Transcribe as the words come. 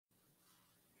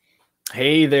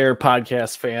Hey there,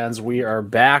 podcast fans. We are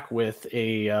back with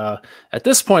at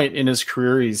this point in his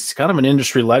career, he's kind of an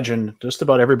industry legend. Just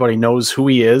about everybody knows who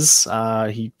he is.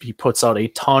 He puts out a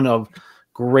ton of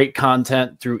great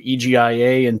content through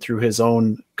EGIA and through his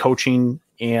own coaching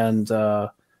and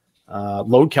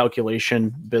load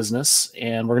calculation business.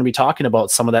 And we're going to be talking about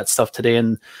some of that stuff today,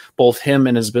 and both him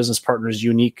and his business partner's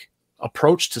unique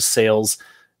approach to sales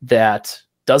that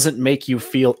doesn't make you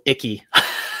feel icky.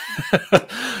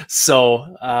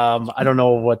 So I don't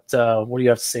know what do you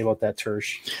have to say about that,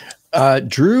 Tersh?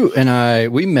 Drew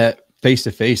and we met face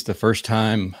to face the first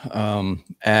time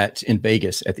in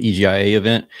Vegas at the EGIA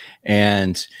event,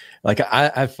 and like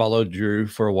I followed Drew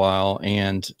for a while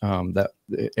and that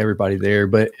everybody there,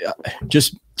 but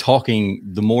just talking,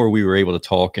 the more we were able to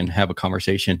talk and have a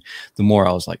conversation, the more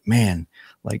I was like, man,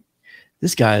 like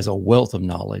this guy is a wealth of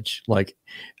knowledge. Like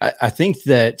I think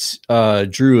that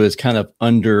Drew is kind of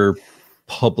under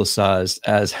publicized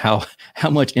as how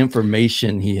much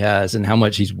information he has and how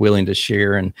much he's willing to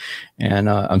share. And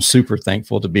I'm super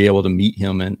thankful to be able to meet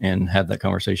him and have that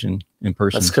conversation in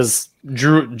person. That's because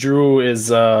Drew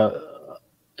is I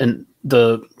don't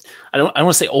want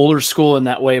to say older school in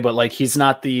that way, but like he's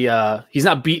not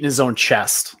beating his own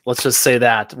chest. Let's just say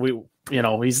that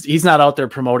he's not out there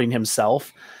promoting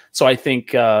himself. So I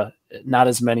think not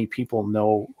as many people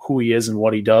know who he is and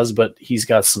what he does, but he's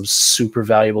got some super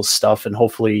valuable stuff, and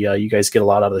hopefully you guys get a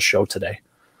lot out of the show today.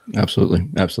 Absolutely.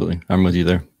 Absolutely. I'm with you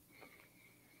there.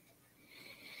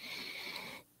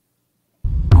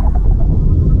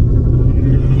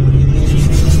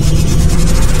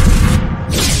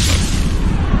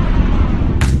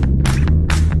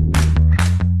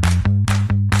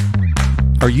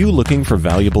 Are you looking for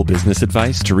valuable business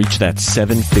advice to reach that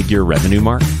 7-figure revenue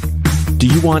mark? Do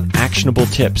you want actionable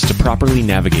tips to properly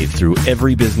navigate through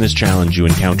every business challenge you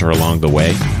encounter along the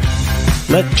way?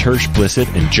 Let Tersh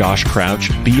Blissett and Josh Crouch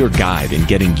be your guide in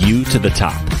getting you to the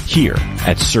top here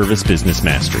at Service Business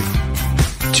Mastery.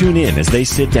 Tune in as they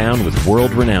sit down with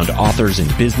world-renowned authors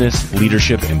in business,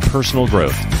 leadership, and personal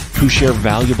growth who share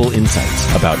valuable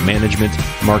insights about management,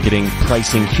 marketing,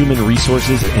 pricing, human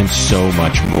resources, and so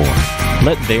much more.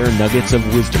 Let their nuggets of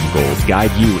wisdom gold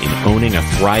guide you in owning a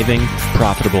thriving,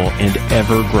 profitable, and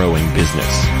ever-growing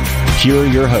business. Here are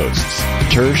your hosts,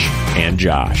 Tersh and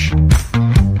Josh.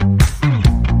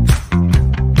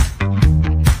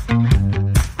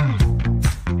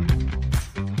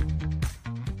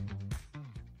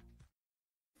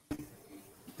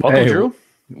 Welcome, Drew.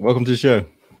 Welcome to the show.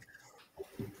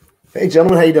 Hey,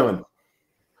 gentlemen, how you doing?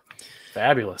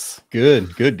 Fabulous.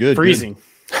 Good. Freezing.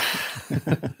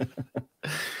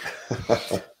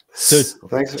 So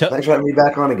thanks for having me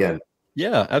back on again.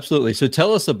 Yeah, absolutely. So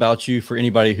tell us about you for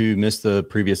anybody who missed the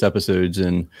previous episodes,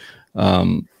 and a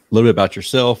little bit about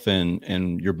yourself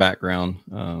and your background,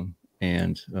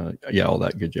 and all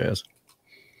that good jazz.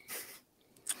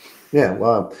 Yeah,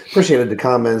 well, appreciated the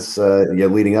comments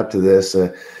leading up to this.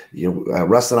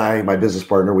 Russ and I, my business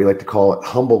partner, we like to call it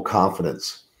humble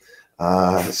confidence.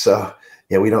 We're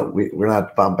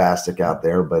not bombastic out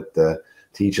there, but to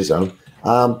each his own.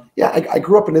 I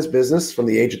grew up in this business from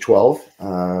the age of 12,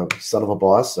 son of a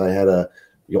boss. I had a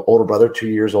older brother, 2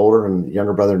 years older, and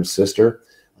younger brother and sister,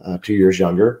 2 years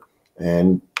younger.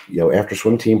 And after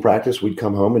swim team practice, we'd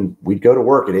come home and we'd go to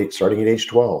work starting at age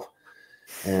 12.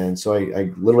 And so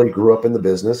I literally grew up in the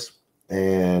business,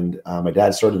 and my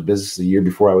dad started the business a year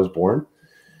before I was born.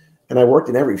 And I worked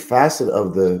in every facet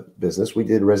of the business. We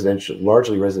did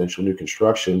largely residential new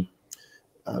construction,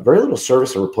 very little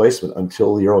service and replacement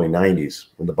until the early 90s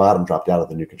when the bottom dropped out of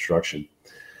the new construction.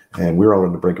 And we were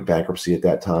on the brink of bankruptcy at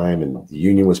that time, and the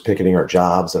union was picketing our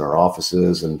jobs and our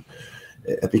offices, and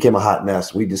it became a hot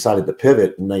mess. We decided to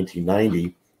pivot in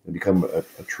 1990 and become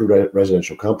a true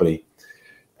residential company.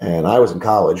 And I was in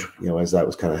college, as that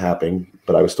was kind of happening,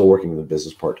 but I was still working in the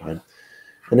business part-time.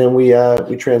 And then we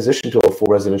transitioned to a full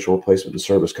residential replacement and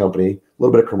service company, a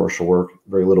little bit of commercial work,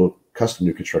 very little custom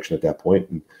new construction at that point.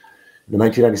 And in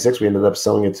 1996, we ended up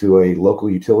selling it to a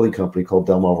local utility company called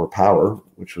Delmarva Power,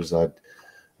 which was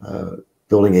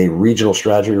building a regional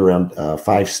strategy around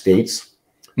 5 states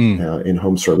in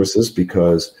home services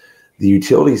because the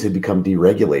utilities had become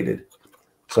deregulated.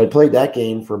 So I played that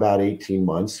game for about 18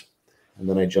 months. And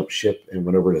then I jumped ship and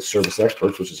went over to Service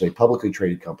Experts, which is a publicly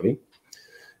traded company,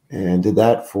 and did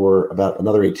that for about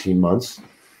another 18 months.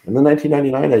 And then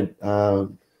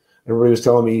 1999, everybody was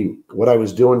telling me what I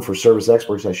was doing for Service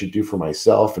Experts I should do for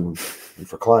myself and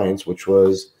for clients, which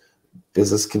was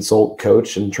business consult,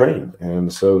 coach, and train.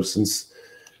 And so since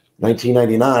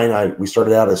 1999, we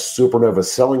started out as Supernova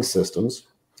Selling Systems,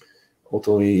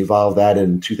 ultimately evolved that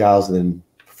in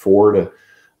 2004 to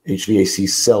HVAC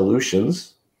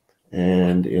Sellutions.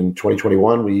 And in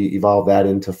 2021, we evolved that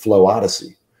into Flow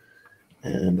Odyssey.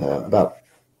 And about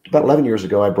 11 years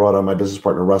ago, I brought on my business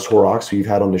partner, Russ Horrocks, who you've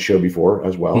had on the show before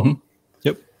as well. Mm-hmm.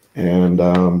 Yep. And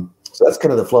so that's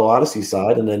kind of the Flow Odyssey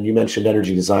side. And then you mentioned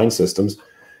Energy Design Systems.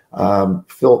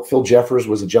 Phil Jeffers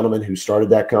was a gentleman who started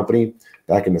that company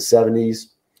back in the 70s.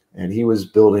 And he was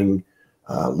building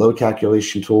load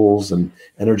calculation tools and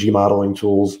energy modeling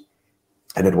tools,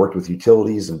 and had worked with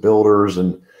utilities and builders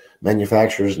and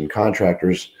manufacturers and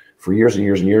contractors for years and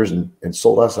years and years, and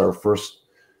sold us our first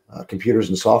computers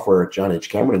and software at John H.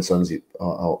 Cameron and Sons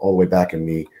all the way back in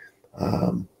the,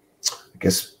 I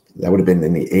guess that would have been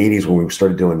in the 80s when we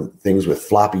started doing things with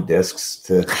floppy disks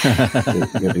to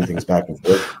do things back and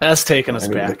forth. That's taking us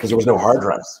back because there was no hard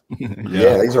drives.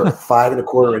 Yeah, these are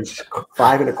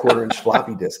 5.25 inch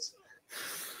floppy disks,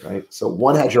 right? So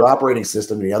one had your operating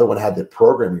system, and the other one had the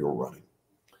program you were running.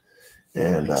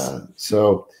 And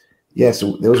so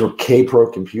those were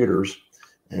K-Pro computers,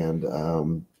 and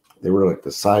they were like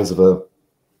the size of a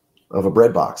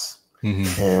bread box.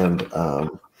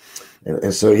 Mm-hmm.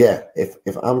 And so,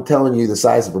 if I'm telling you the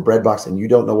size of a bread box and you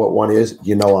don't know what one is,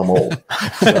 you know I'm old.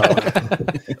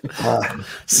 So,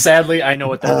 sadly, I know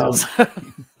what that is.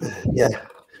 Yeah.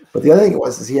 But the other thing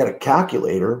is he had a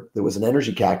calculator that was an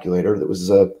energy calculator that was,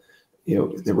 that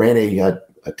ran a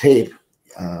tape,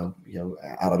 out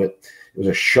of it. It was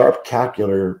a Sharp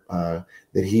calculator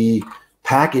that he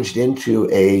packaged into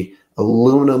a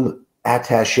aluminum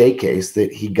attaché case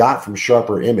that he got from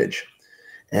Sharper Image.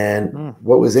 And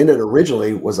what was in it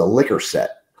originally was a liquor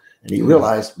set. And he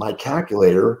realized my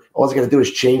calculator, all I got to do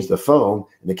is change the phone,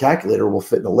 and the calculator will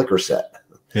fit in a liquor set.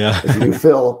 Yeah. If you do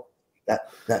Phil,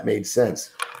 that made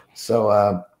sense.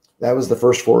 So that was the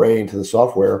first foray into the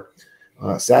software.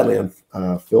 Sadly,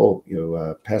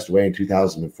 Phil, passed away in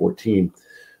 2014.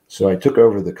 So I took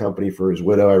over the company for his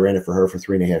widow. I ran it for her for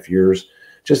 3.5 years,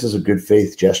 just as a good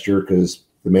faith gesture, because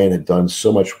the man had done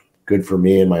so much good for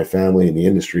me and my family and the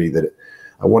industry that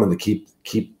I wanted to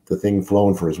keep the thing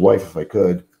flowing for his wife if I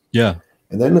could. Yeah.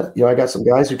 And then, I got some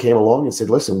guys who came along and said,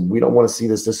 listen, we don't want to see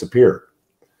this disappear.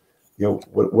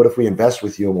 What if we invest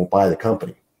with you and we'll buy the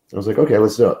company? I was like, okay,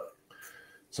 let's do it.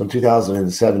 So in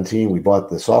 2017, we bought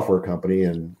the software company,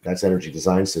 and that's Energy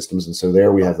Design Systems. And so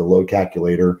there we have the load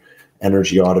calculator,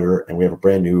 energy auditor, and we have a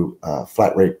brand new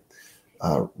flat rate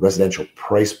residential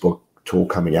price book tool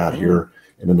coming out here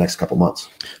in the next couple months.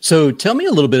 So tell me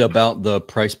a little bit about the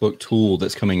price book tool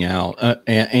that's coming out,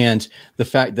 and the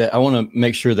fact that I want to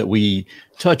make sure that we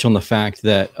touch on the fact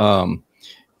that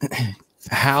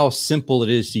how simple it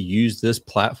is to use this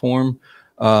platform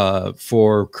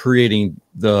for creating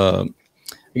the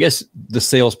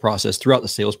sales process, throughout the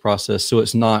sales process. So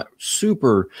it's not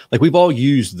super, like we've all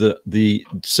used the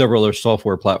several other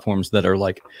software platforms that are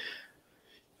like,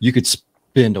 you could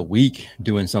spend a week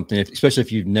doing something, especially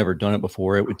if you've never done it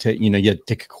before. It would take, you had to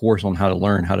take a course on how to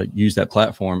learn how to use that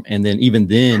platform. And then even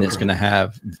then it's going to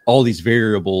have all these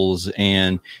variables,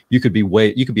 and you could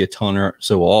be a ton or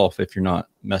so off if you're not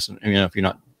messing, if you're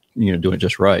not, doing it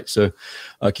just right. So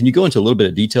can you go into a little bit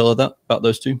of detail about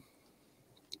those two?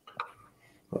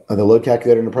 The load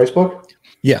calculator and the price book?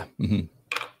 Yeah.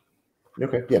 Mm-hmm.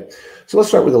 Okay. Yeah. So let's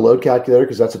start with the load calculator,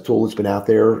 because that's a tool that's been out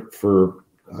there for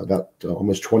about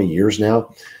almost 20 years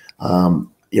now.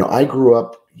 I grew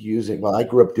up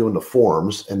doing the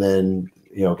forms, and then,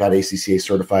 got ACCA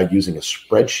certified using a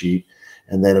spreadsheet.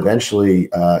 And then eventually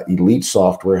Elite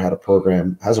Software has a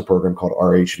program called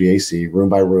RHVAC, room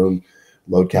by room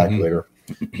load calculator,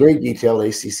 very detailed,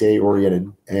 ACCA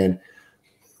oriented. And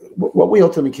what we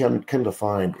ultimately come to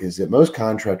find is that most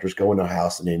contractors go into a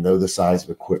house and they know the size of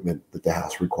equipment that the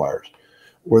house requires,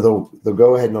 or they'll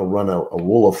go ahead and they'll run a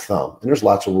rule of thumb. And there's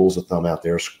lots of rules of thumb out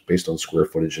there based on square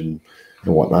footage and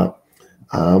whatnot.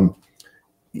 But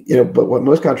what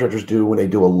most contractors do when they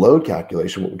do a load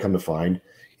calculation, what we come to find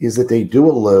is that they do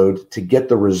a load to get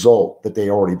the result that they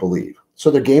already believe. So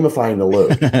they're gamifying the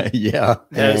load. Yeah,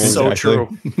 that's so true.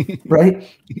 Right?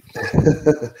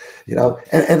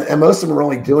 And most of them are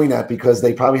only doing that because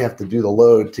they probably have to do the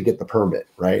load to get the permit,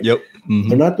 right? Yep. Mm-hmm.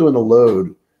 They're not doing the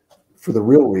load for the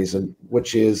real reason,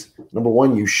 which is, number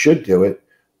one, you should do it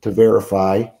to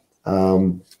verify,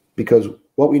 because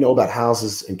what we know about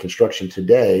houses and construction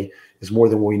today is more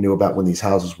than what we knew about when these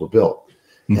houses were built,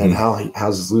 and how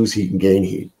houses lose heat and gain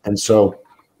heat. And so,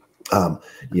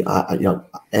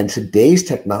 and today's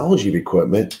technology of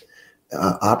equipment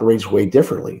operates way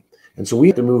differently. And so we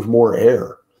have to move more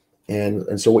air.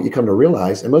 And so what you come to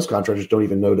realize, and most contractors don't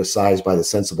even know the size by the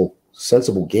sensible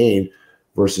gain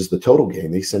versus the total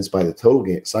gain. They sense by the total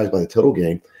gain, size by the total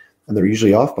gain, and they're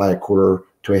usually off by 1/4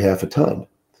 to 1/2 a ton.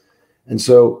 And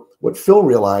so what Phil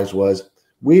realized was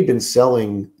we'd been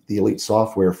selling the Elite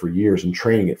software for years and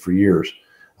training it for years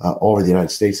all over the United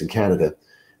States and Canada.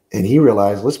 And he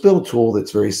realized, let's build a tool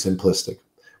that's very simplistic.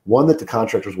 One that the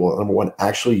contractors will, number one,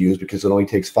 actually use, because it only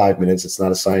takes 5 minutes. It's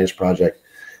not a science project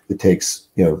that takes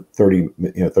 30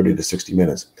 to 60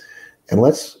 minutes. And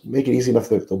let's make it easy enough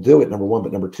that they'll do it, number one.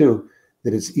 But number two,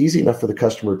 that it's easy enough for the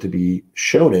customer to be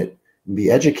shown it and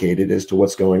be educated as to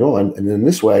what's going on. And then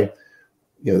this way,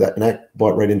 that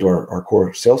brought right into our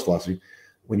core sales philosophy.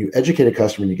 When you educate a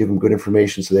customer and you give them good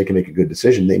information so they can make a good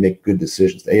decision, they make good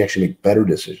decisions. They actually make better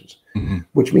decisions,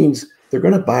 which means they're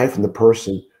going to buy from the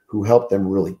person who helped them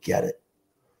really get it.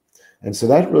 And so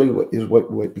that really is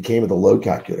what became of the load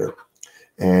calculator.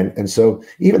 And so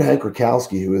even Hank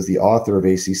Rakowski, who is the author of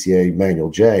ACCA Manual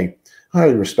J, I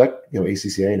highly respect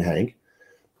ACCA and Hank,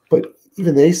 but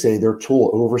even they say their tool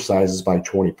oversizes by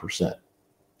 20%.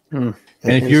 And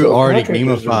if you already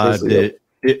gamified it,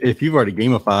 if you've already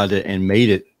gamified it and made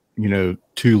it,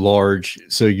 too large,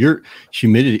 so your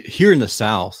humidity here in the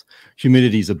South,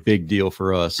 humidity is a big deal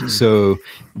for us. So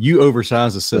you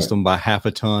oversize the system by half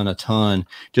a ton,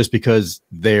 just because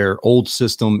their old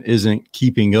system isn't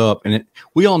keeping up. And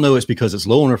we all know it's because it's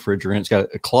low on refrigerant. It's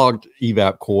got a clogged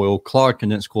evap coil, clogged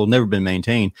condensed coil, never been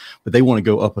maintained, but they want to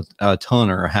go up a ton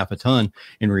or a half a ton.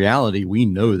 In reality, we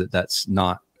know that that's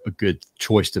not a good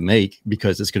choice to make,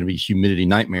 because it's going to be a humidity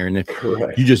nightmare. And if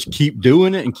you just keep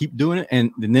doing it,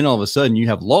 and then all of a sudden you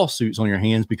have lawsuits on your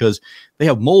hands because they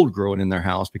have mold growing in their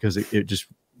house, because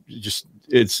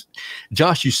it's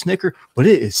Josh, you snicker, but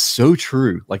it is so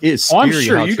true. Like, it's scary. I'm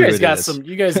sure you guys got some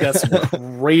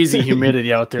crazy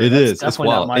humidity out there. It's definitely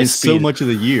not my speed. So much of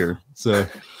the year. So,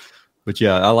 but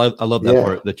yeah, I love that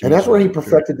part. And that's where he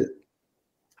perfected it.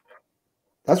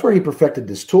 That's where he perfected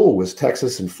this tool, was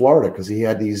Texas and Florida, because he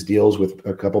had these deals with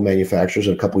a couple manufacturers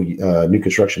and a couple new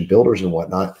construction builders and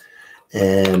whatnot.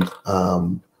 And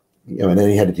and then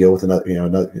he had to deal with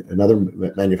another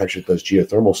manufacturer that does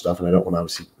geothermal stuff. And I don't want to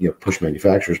obviously push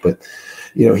manufacturers, but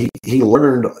he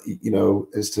learned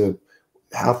as to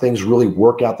how things really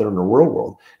work out there in the real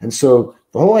world. And so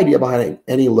the whole idea behind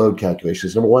any load calculation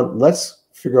is, number one, let's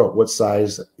figure out what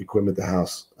size equipment the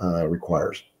house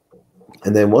requires.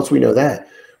 And then once we know that,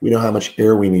 we know how much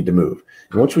air we need to move.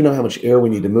 And once we know how much air we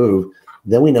need to move,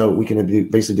 then we know we can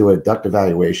basically do a duct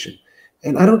evaluation.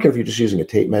 And I don't care if you're just using a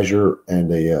tape measure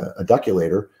and a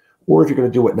ductulator, or if you're going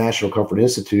to do what National Comfort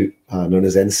Institute, known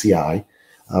as NCI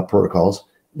protocols,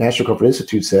 National Comfort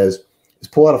Institute says, is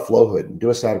pull out a flow hood and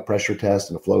do a static pressure test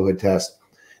and a flow hood test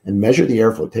and measure the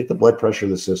airflow. Take the blood pressure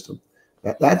of the system.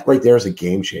 That right there is a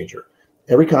game changer.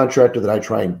 Every contractor that I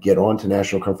try and get on to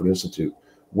National Comfort Institute,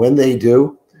 when they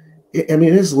do, it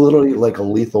is literally like a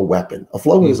lethal weapon. A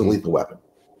flow hood is a lethal weapon,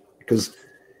 because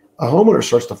a homeowner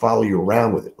starts to follow you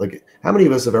around with it. Like, how many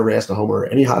of us have ever asked a homeowner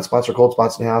any hot spots or cold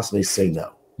spots in the house, and they say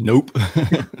no? Nope.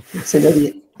 Say no,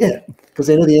 because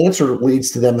they know the answer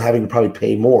leads to them having to probably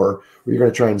pay more, or you're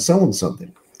going to try and sell them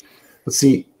something. But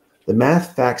see, the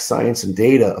math, facts, science, and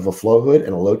data of a flow hood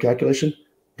and a load calculation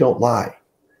don't lie.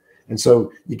 And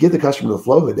so you give the customer the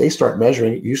flow hood, they start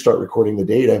measuring it, you start recording the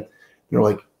data. You're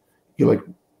like,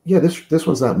 yeah, this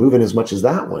one's not moving as much as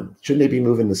that one. Shouldn't they be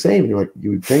moving the same? And you're like, you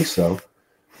would think so.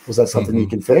 Was that something you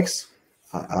can fix?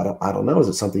 I don't know. Is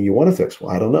it something you want to fix?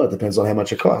 Well, I don't know. It depends on how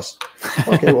much it costs.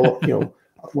 Okay, well,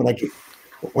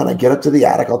 when I get up to the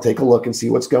attic, I'll take a look and see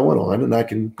what's going on, and I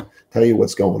can tell you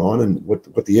what's going on and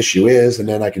what the issue is, and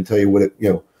then I can tell you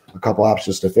a couple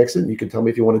options to fix it, and you can tell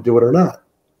me if you want to do it or not,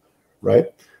 right?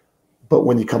 But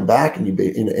when you come back and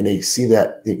they see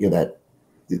that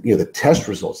the test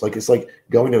results, like, it's like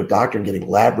going to a doctor and getting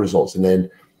lab results, and then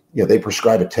they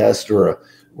prescribe a test or a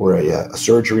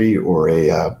surgery or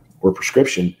a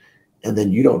prescription, and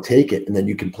then you don't take it, and then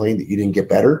you complain that you didn't get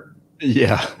better.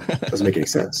 Yeah, doesn't make any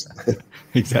sense.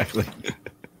 Exactly.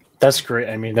 That's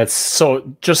great. That's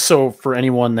so for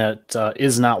anyone that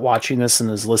is not watching this and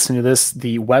is listening to this,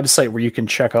 the website where you can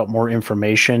check out more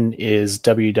information is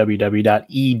www.eds.tech.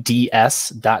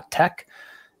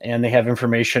 And they have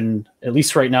information, at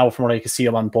least right now, from what I can see,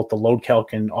 on both the load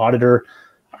calc and auditor.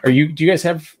 Do you guys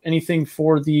have anything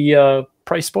for the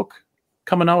price book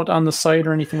coming out on the site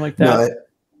or anything like that?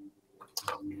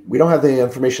 No, we don't have the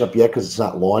information up yet because it's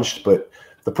not launched, but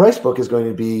the price book is going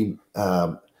to be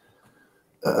a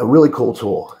really cool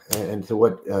tool. And to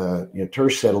what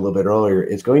Tersh said a little bit earlier,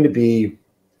 it's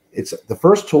the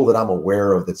first tool that I'm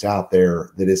aware of that's out there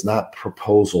that is not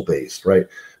proposal based, right?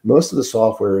 Most of the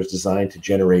software is designed to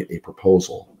generate a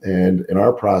proposal. And in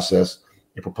our process,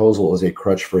 a proposal is a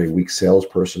crutch for a weak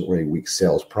salesperson or a weak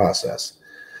sales process.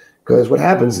 Because what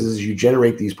happens is you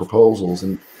generate these proposals,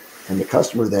 and And the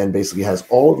customer then basically has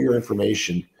all of your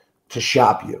information to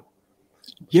shop you.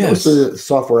 Yes. Most of the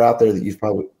software out there that you've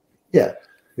probably, the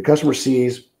customer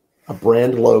sees a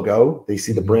brand logo, they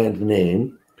see the brand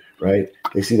name, right?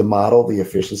 They see the model, the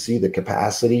efficiency, the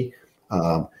capacity,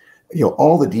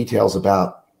 all the details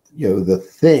about, the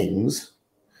things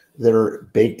that are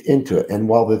baked into it. And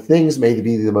while the things may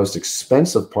be the most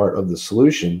expensive part of the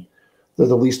solution, they're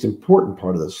the least important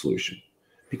part of the solution,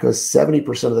 because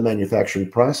 70% of the manufacturing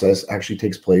process actually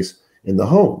takes place in the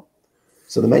home.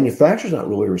 So the manufacturer's not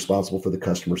really responsible for the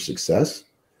customer success.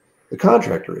 The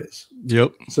contractor is.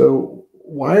 Yep. So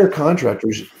why are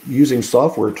contractors using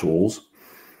software tools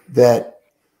that,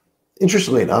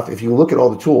 interestingly enough, if you look at all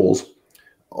the tools,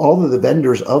 all of the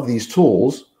vendors of these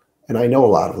tools, and I know a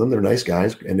lot of them, they're nice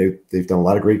guys, and they've done a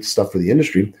lot of great stuff for the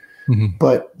industry,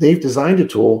 but they've designed a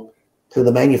tool to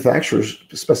the manufacturer's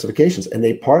specifications, and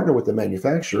they partner with the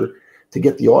manufacturer to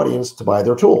get the audience to buy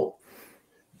their tool.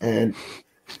 And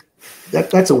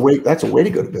that's a way to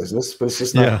go to business, but it's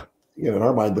just not, in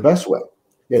our mind, the best way.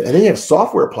 And then you have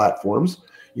software platforms,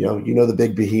 the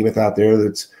big behemoth out there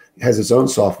that has its own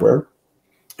software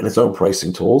and its own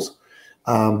pricing tools.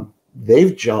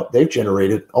 They've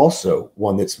generated also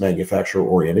one that's manufacturer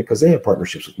oriented, because they have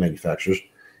partnerships with manufacturers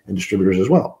and distributors as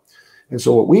well. And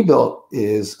so what we built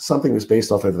is something that's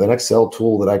based off of an Excel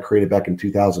tool that I created back in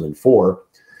 2004.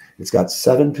 It's got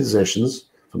 7 positions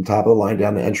from top of the line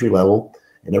down to entry level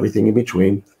and everything in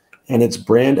between. And it's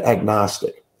brand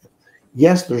agnostic.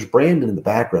 Yes, there's brand in the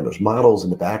background. There's models in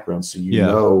the background. So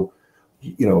you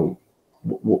know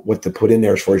what to put in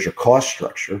there as far as your cost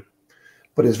structure.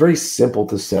 But it's very simple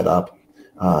to set up.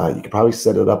 You can probably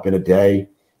set it up in a day,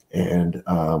 and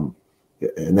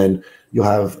then you'll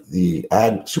have the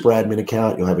super admin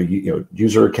account. You'll have a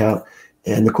user account,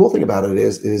 and the cool thing about it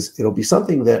is it'll be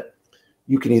something that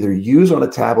you can either use on a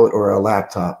tablet or a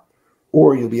laptop,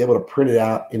 or you'll be able to print it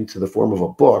out into the form of a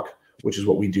book, which is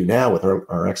what we do now with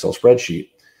our Excel spreadsheet.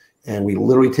 And we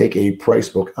literally take a price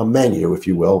book, a menu, if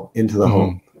you will, into the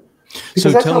home. Because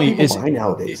so that's tell how me, people buy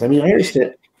nowadays. I mean, I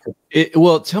understand.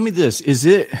 Well, tell me this: is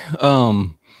it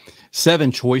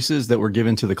 7 choices that were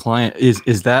given to the client?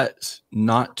 Is that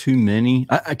not too many?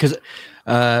 Because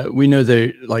we know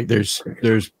that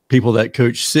there's people that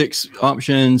coach 6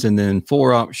 options and then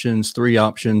 4 options, 3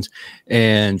 options,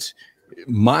 and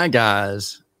my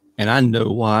guys, and I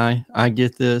know why I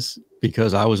get this,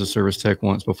 because I was a service tech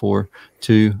once before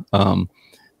too.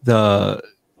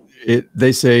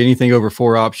 They say anything over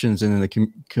 4 options, and then the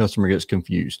customer gets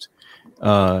confused.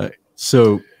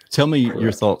 So tell me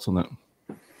your thoughts on that.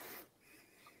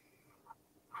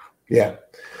 Yeah.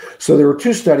 So there were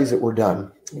 2 studies that were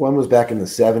done. One was back in the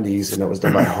 70s, and it was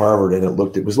done by Harvard, and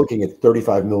it was looking at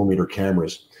 35 millimeter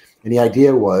cameras. And the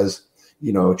idea was,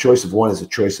 a choice of one is a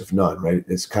choice of none, right?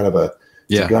 It's kind of a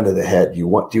gun to the head. Do you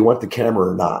want the camera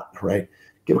or not, right?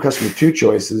 Give a customer 2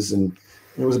 choices, and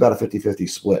it was about a 50-50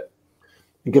 split.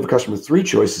 And give a customer 3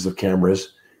 choices of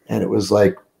cameras, and it was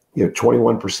like,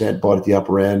 21% bought at the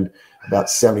upper end, about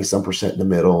 70-some% in the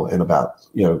middle, and about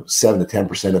 7 to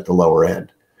 10% at the lower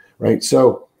end, right?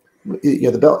 So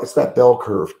it's that bell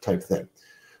curve type thing.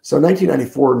 So in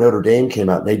 1994, Notre Dame came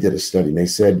out and they did a study, and they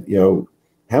said,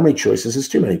 how many choices is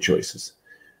too many choices?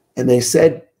 And they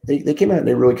said they came out and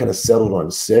they really kind of settled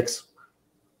on 6.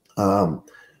 But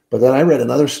then I read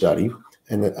another study,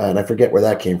 and I forget where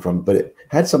that came from, but it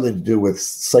had something to do with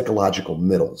psychological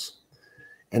middles.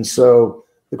 And so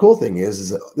the cool thing is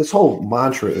that this whole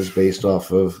mantra is based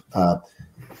off of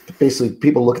basically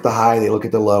people look at the high, they look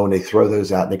at the low, and they throw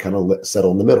those out, and they kind of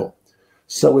settle in the middle.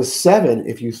 So with 7,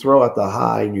 if you throw out the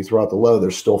high and you throw out the low,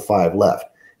 there's still 5 left,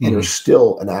 and there's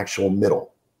still an actual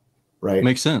middle, right?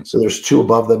 Makes sense. So there's 2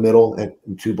 above the middle and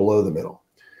 2 below the middle.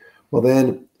 Well,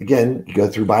 then again, you go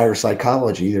through buyer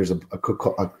psychology. There's a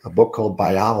book called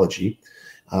Biology,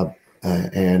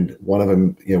 and one of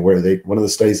them, one of the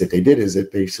studies that they did is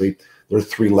that basically there are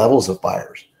 3 levels of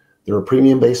buyers. There are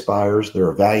premium-based buyers, there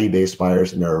are value-based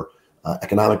buyers, and there are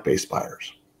economic-based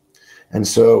buyers. And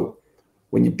so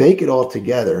when you bake it all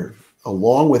together,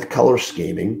 along with color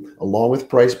scheming, along with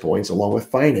price points, along with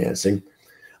financing,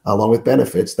 along with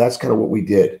benefits, that's kind of what we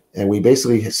did. And we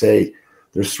basically say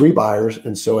there's 3 buyers,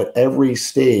 and so at every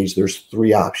stage there's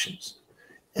 3 options,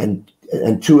 and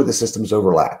 2 of the systems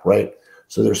overlap, right?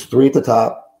 So there's 3 at the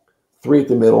top, 3 at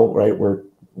the middle, right, where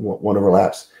one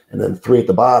overlaps, and then 3 at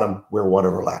the bottom where one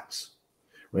overlaps,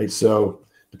 right? So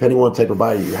depending on what type of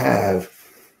buyer you have,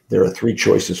 there are 3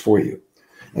 choices for you.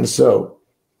 And so,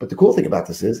 but the cool thing about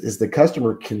this is the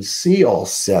customer can see all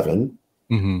 7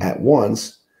 at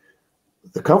once.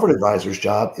 The comfort advisor's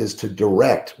job is to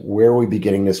direct where we be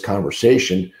getting this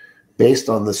conversation based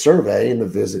on the survey and the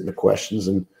visit and the questions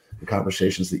and the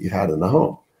conversations that you've had in the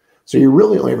home. So you're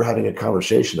really only ever having a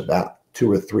conversation about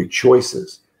 2 or 3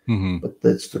 choices. Mm-hmm. But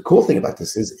the cool thing about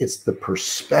this is it's the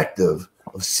perspective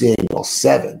of seeing all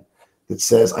 7 that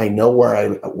says, I know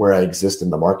where I exist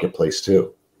in the marketplace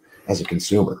too, as a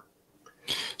consumer.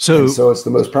 So it's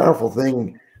the most powerful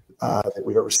thing that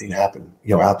we've ever seen happen,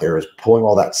 out there, is pulling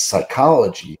all that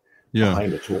psychology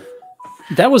behind the tool.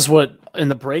 That was what, in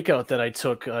the breakout that I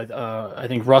took, I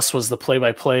think Russ was the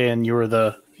play-by-play, and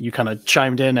you kind of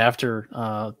chimed in after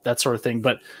that sort of thing.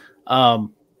 But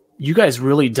you guys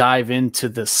really dive into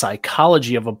the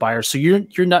psychology of a buyer. So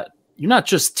you're not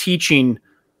just teaching,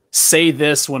 say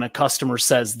this when a customer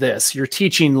says this. You're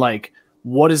teaching, like,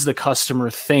 what is the customer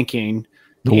thinking?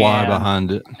 The why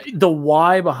behind it. The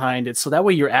why behind it. So that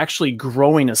way you're actually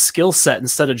growing a skill set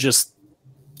instead of just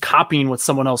copying what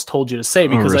someone else told you to say.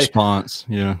 Because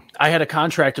I had a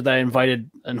contractor that I invited,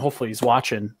 and hopefully he's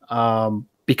watching,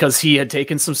 because he had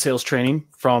taken some sales training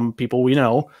from people we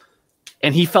know,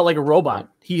 and he felt like a robot.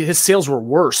 His sales were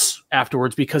worse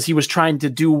afterwards because he was trying to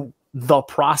do the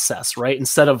process, right?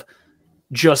 Instead of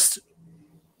just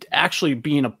actually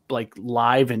being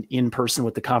live and in person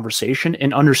with the conversation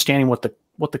and understanding what the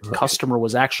customer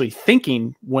was actually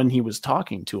thinking when he was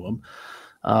talking to him.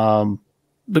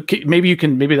 But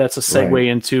maybe that's a segue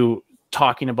into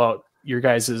talking about your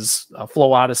guys's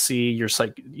Flow Odyssey, your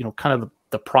kind of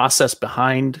the process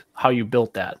behind how you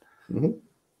built that. Mm-hmm.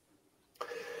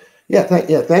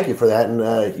 Thank you for that.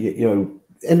 And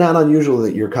and not unusual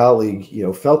that your colleague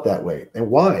felt that way. And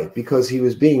why? Because he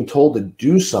was being told to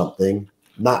do something,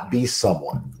 not be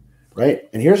someone, right?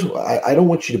 And here's I don't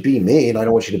want you to be me, and I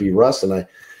don't want you to be Russ, and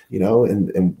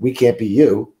and we can't be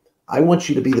you. I want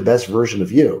you to be the best version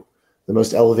of you, the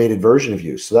most elevated version of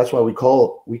you. So that's why we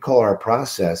call our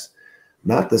process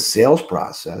not the sales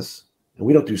process, and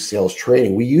we don't do sales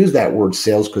training. We use that word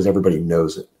sales because everybody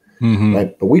knows it,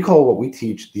 right? But we call what we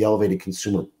teach the elevated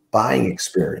consumer buying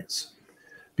experience,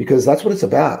 because that's what it's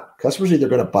about. Customers are either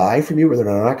going to buy from you or they're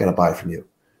not going to buy from you.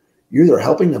 You're either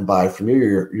helping them buy from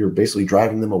you, or you're basically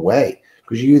driving them away,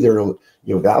 because you either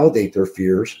validate their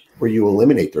fears or you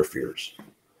eliminate their fears.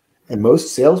 And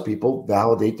most salespeople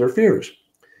validate their fears.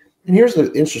 And here's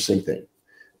the interesting thing.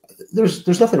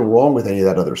 There's nothing wrong with any of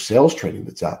that other sales training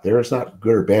that's out there. It's not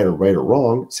good or bad or right or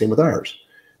wrong. Same with ours.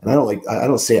 And I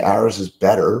don't say ours is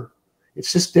better.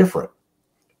 It's just different.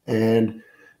 And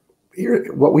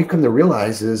here, what we've come to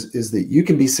realize is that you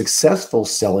can be successful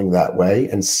selling that way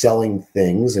and selling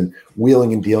things and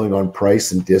wheeling and dealing on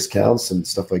price and discounts and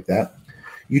stuff like that.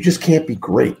 You just can't be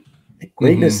great.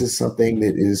 Greatness is something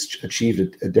that is achieved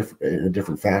in a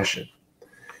different fashion.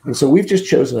 And so we've just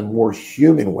chosen a more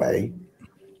human way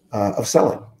of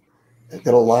selling that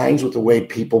aligns with the way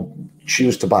people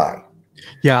choose to buy.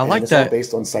 Yeah, I like that. All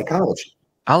based on psychology.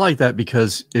 I like that,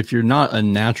 because if you're not a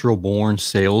natural born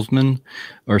salesman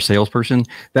or salesperson,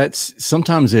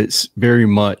 sometimes it's very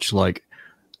much like,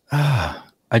 I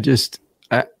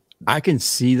can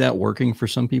see that working for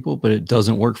some people, but it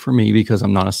doesn't work for me because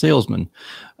I'm not a salesman.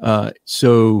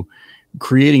 So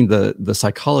creating the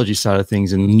psychology side of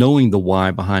things and knowing the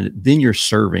why behind it, then you're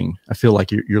serving. I feel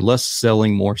like you're less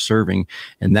selling, more serving.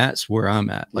 And that's where I'm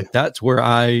at. Like, that's where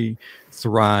I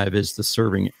thrive, is the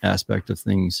serving aspect of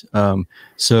things.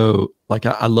 So like,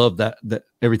 I love that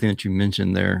everything that you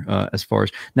mentioned there, as far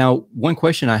as now, one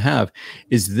question I have,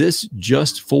 is this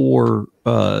just for,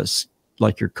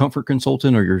 like your comfort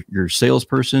consultant or your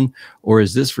salesperson, or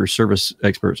is this for service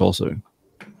experts also?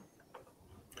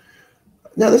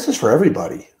 No, this is for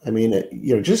everybody. I mean,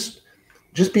 just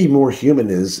be more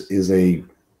human is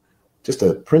just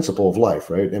a principle of life,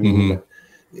 right? I mean,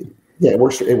 it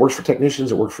works for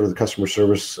technicians. It works for the customer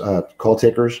service call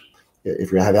takers.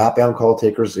 If you have outbound call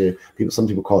takers, some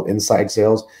people call it inside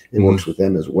sales. It works with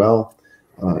them as well,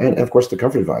 and of course the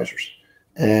comfort advisors.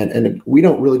 And we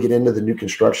don't really get into the new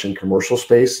construction commercial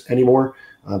space anymore,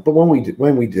 but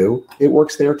when we do, it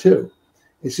works there too.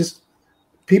 It's just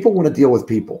people want to deal with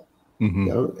people.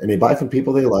 And they buy from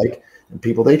people they like, and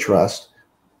people they trust,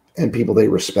 and people they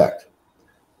respect.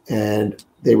 And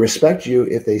they respect you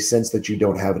if they sense that you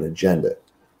don't have an agenda.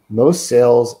 Most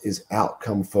sales is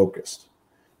outcome focused.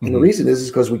 And the reason is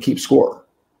because we keep score.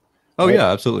 Oh, right? Yeah,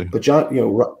 absolutely. But John,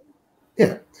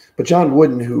 but John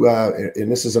Wooden, who,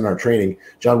 and this is in our training,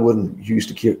 John Wooden, who used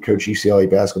to coach UCLA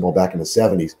basketball back in the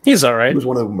 70s. He's all right. He was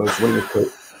one of the most winningest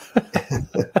coaches.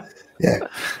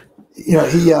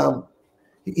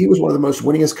 He was one of the most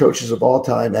winningest coaches of all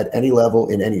time at any level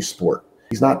in any sport.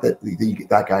 He's not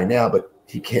that guy now, but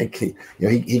he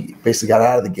basically got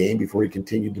out of the game before he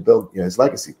continued to build his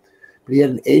legacy. But he had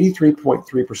an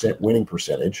 83.3% winning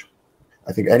percentage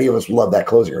I think any of us would love that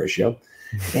closing ratio.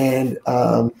 And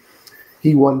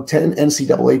he won 10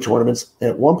 NCAA tournaments, and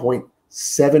at one point,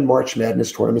 7 March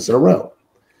Madness tournaments in a row.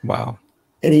 Wow.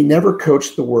 And he never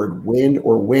coached the word win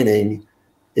or winning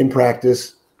in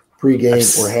practice, pregame,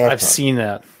 or halftime. I've seen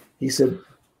that. He said,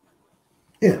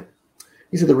 yeah.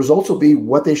 He said the results will be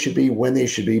what they should be, when they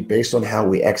should be, based on how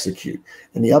we execute.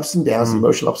 And the ups and downs, the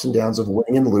emotional ups and downs of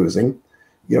winning and losing,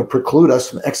 preclude us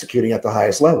from executing at the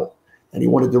highest level. And he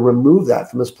wanted to remove that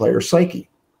from his player's psyche.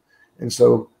 And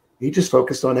so he just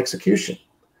focused on execution.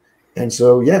 And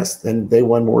so, yes, then they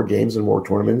won more games and more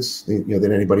tournaments,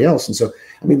 than anybody else. And so,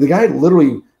 I mean, the guy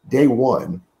literally day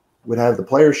one would have the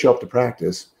players show up to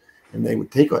practice, and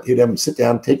he'd have them sit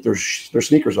down, take their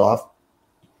sneakers off,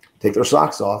 take their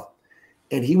socks off,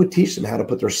 and he would teach them how to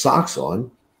put their socks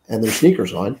on and their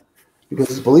sneakers on, because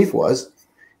his belief was,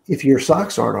 if your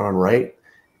socks aren't on right,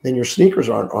 then your sneakers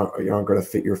aren't going to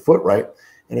fit your foot right.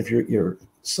 And if your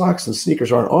socks and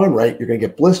sneakers aren't on right, you're going to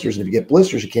get blisters. And if you get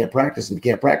blisters, you can't practice. And if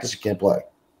you can't practice, you can't play.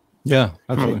 Yeah,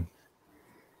 absolutely.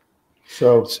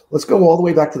 So let's go all the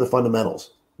way back to the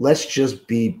fundamentals. Let's just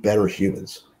be better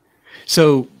humans.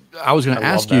 So I was going to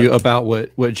ask you about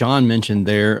what John mentioned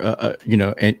there,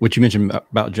 and what you mentioned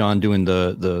about John doing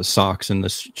the socks and the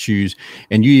shoes.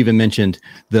 And you even mentioned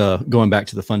going back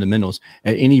to the fundamentals.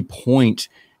 At any point,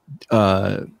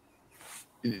 do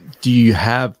you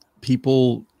have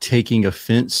people taking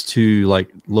offense to, like,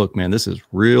 look, man, this is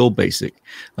real basic.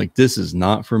 Like, this is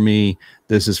not for me.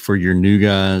 This is for your new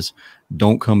guys.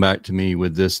 Don't come back to me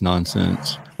with this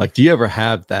nonsense. Like, do you ever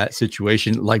have that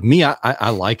situation? Like me, I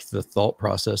like the thought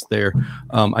process there.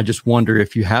 I just wonder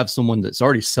if you have someone that's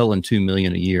already selling $2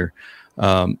 million a year,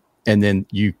 and then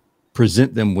you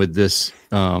present them with this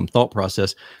thought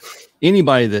process.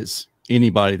 Anybody that's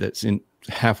in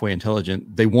halfway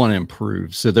intelligent, they want to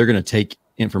improve, so they're going to take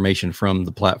information from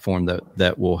the platform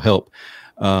that will help.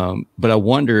 But I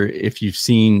wonder if you've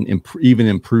seen even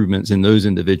improvements in those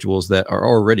individuals that are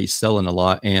already selling a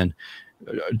lot, and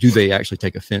do they actually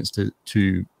take offense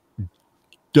to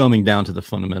dumbing down to the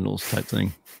fundamentals type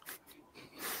thing?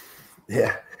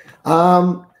 Yeah.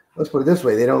 Let's put it this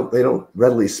way. They don't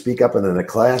readily speak up in a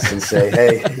class and say,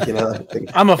 hey,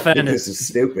 I'm offended. This is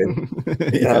stupid.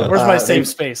 Where's my safe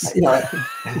space? Yeah.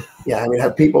 I mean,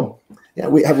 have people,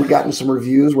 we gotten some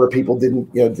reviews where people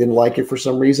didn't like it for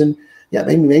some reason. Yeah,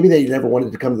 maybe they never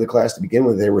wanted to come to the class to begin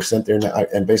with. They were sent there,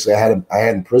 and basically I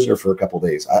had them prisoner for a couple of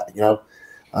days.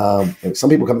 And some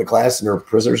people come to class and they're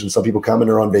prisoners, and some people come and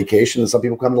they're on vacation, and some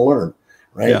people come to learn,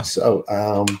 right? Yeah. So,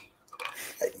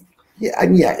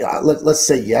 let's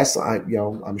say yes.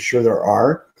 I'm sure there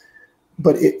are,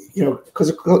 but because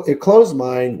a closed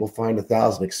mind will find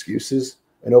 1,000 excuses,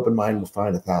 an open mind will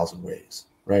find 1,000 ways,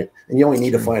 right? And you only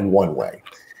need to find one way.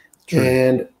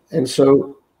 True. And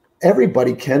so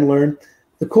everybody can learn.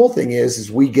 The cool thing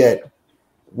is we get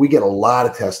a lot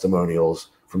of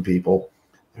testimonials from people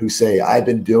who say, I've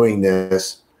been doing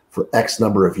this for X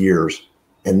number of years,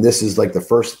 and this is like the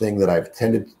first thing that I've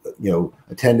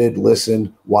attended,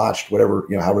 listened, watched, whatever,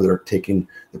 however they're taking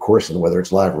the course, and whether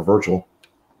it's live or virtual,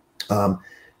 that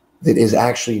is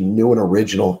actually new and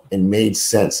original and made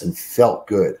sense and felt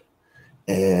good.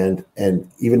 And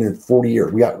even in 40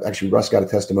 years, Russ got a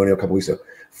testimonial a couple weeks ago,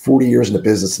 40 years in the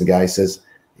business. And the guy says,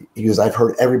 he goes, I've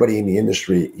heard everybody in the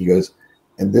industry. He goes,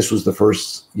 and this was the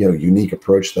first, unique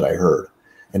approach that I heard.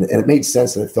 And it made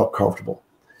sense and it felt comfortable.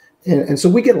 And so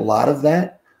we get a lot of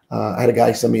that. I had a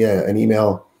guy send me an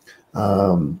email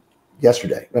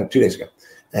yesterday, 2 days ago.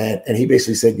 And he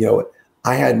basically said,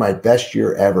 I had my best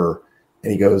year ever.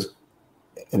 And he goes,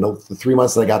 in the 3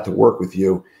 months that I got to work with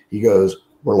you, he goes,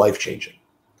 we're life-changing.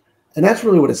 And that's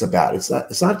really what it's about. It's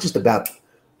not just about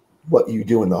what you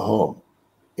do in the home.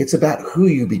 It's about who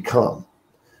you become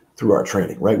through our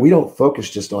training, right? We don't focus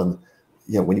just on,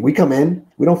 when we come in,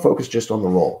 we don't focus just on the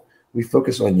role. We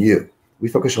focus on you. We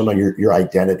focus on your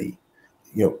identity,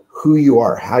 who you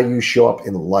are, how you show up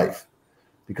in life.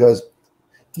 Because,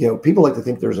 people like to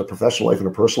think there's a professional life and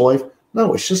a personal life.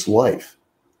 No, it's just life.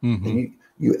 Mm-hmm. And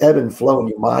you ebb and flow and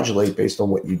you modulate based on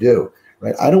what you do,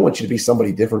 right? I don't want you to be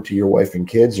somebody different to your wife and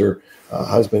kids, or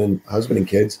husband and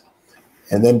kids,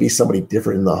 and then be somebody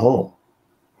different in the home.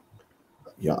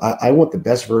 I want the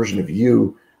best version of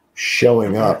you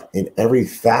showing up in every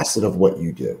facet of what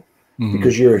you do, mm-hmm.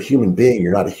 because you're a human being.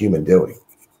 You're not a human doing.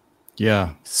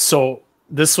 Yeah. So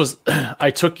this was, I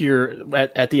took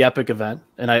at the Epic event,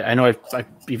 and I know I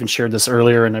even shared this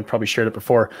earlier, and I probably shared it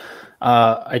before.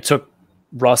 I took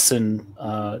Russ and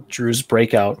Drew's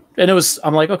breakout, and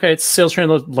I'm like, okay, it's sales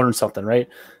training, learn something, right?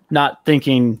 Not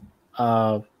thinking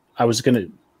I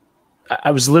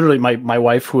I was literally my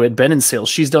wife, who had been in sales.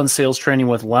 She's done sales training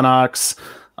with Lennox.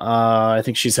 I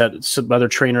think she's had some other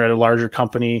trainer at a larger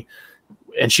company,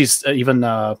 and she's even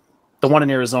the one in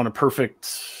Arizona,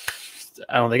 Perfect.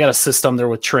 I don't know, they got a system there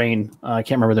with Train. I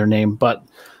can't remember their name, but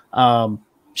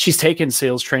she's taken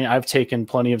sales training. I've taken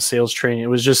plenty of sales training.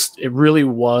 It really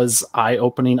was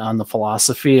eye-opening on the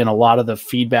philosophy, and a lot of the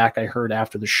feedback I heard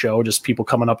after the show, just people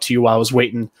coming up to you while I was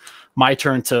waiting my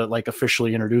turn to like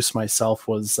officially introduce myself,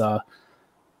 was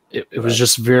it was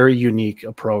just very unique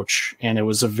approach. And it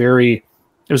was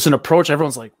an approach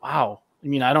everyone's like, wow, I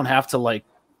mean, I don't have to like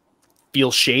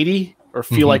feel shady or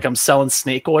feel like I'm selling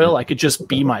snake oil. I could just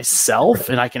be myself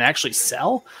and I can actually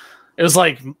sell. It was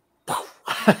like,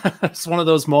 it's one of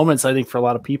those moments, I think, for a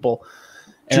lot of people.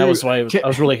 And that was why I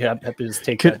was really happy to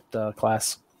take that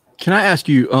class. Can I ask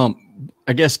you,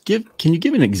 I guess, can you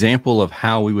give an example of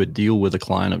how we would deal with a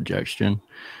client objection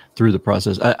through the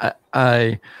process?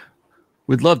 I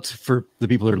would love for the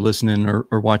people that are listening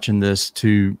or watching this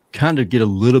to kind of get a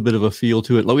little bit of a feel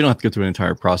to it. Like, we don't have to go through an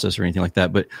entire process or anything like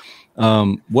that, but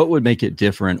what would make it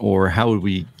different, or how would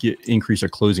we increase our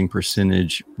closing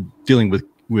percentage dealing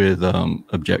with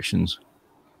objections?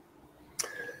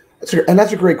 That's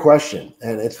a great question.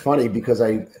 And it's funny because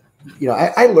I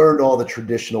learned all the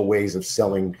traditional ways of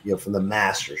selling, from the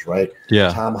masters, right? Yeah.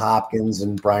 Tom Hopkins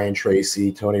and Brian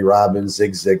Tracy, Tony Robbins,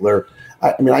 Zig Ziglar.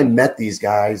 I met these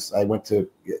guys. I went to,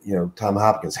 Tom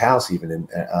Hopkins' house even in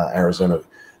Arizona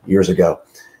years ago.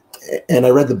 And I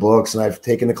read the books and I've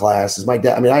taken the classes. My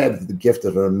dad, I have the gift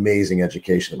of an amazing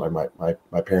education that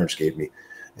my parents gave me.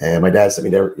 And my dad sent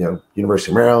me to,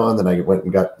 University of Maryland. And I went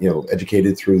and got,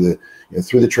 educated through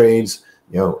the trades.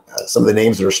 Some of the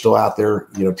names that are still out there,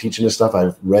 teaching this stuff,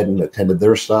 I've read and attended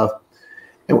their stuff.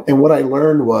 And what I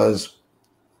learned was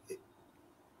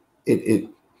it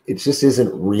just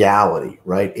isn't reality,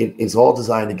 right? It's all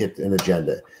designed to get an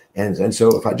agenda. And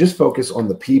so if I just focus on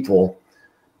the people,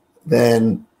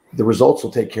 then the results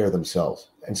will take care of themselves.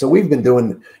 And so we've been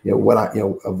doing,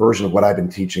 a version of what I've been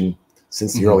teaching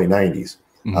since the early 90s.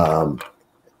 And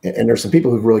there's some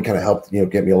people who've really kind of helped,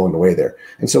 get me along the way there.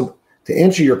 And so to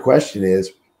answer your question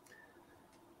is,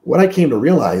 what I came to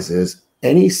realize is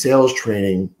any sales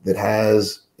training that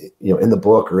has, in the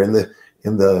book or in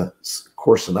the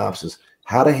course synopsis,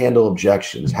 how to handle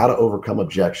objections, how to overcome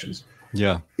objections,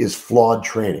 is flawed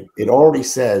training. It already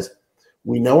says,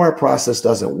 we know our process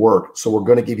doesn't work, so we're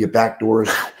going to give you back doors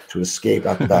to escape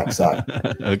out the backside.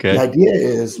 Okay. The idea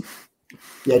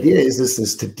is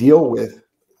this to deal with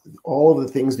all of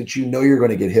the things that you're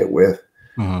going to get hit with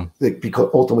that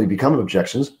ultimately become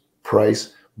objections: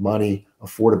 price, money,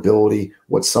 affordability,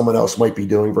 what someone else might be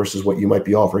doing versus what you might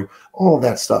be offering, all of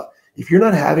that stuff. If you're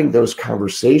not having those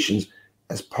conversations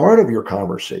as part of your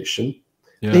conversation,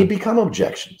 they become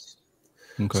objections.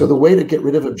 Okay. So the way to get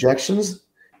rid of objections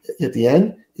at the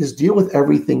end is deal with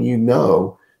everything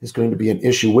is going to be an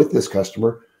issue with this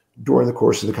customer during the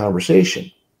course of the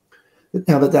conversation.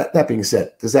 Now, that being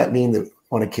said, does that mean that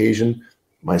on occasion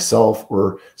myself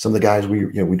or some of the guys we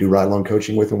do ride-along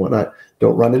coaching with and whatnot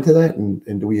don't run into that?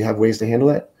 And do we have ways to handle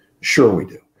that? Sure, we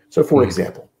do. So, for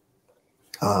example,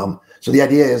 so the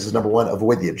idea is number one,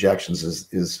 avoid the objections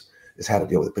is how to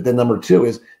deal with it. But then number two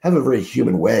is have a very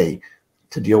human way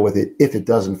to deal with it if it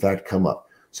does in fact come up.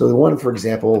 So the one, for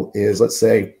example, is, let's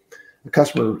say the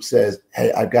customer says,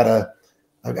 "Hey, I got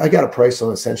a price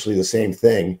on essentially the same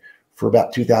thing for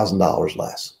about $2,000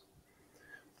 less."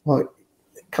 Well,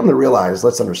 come to realize,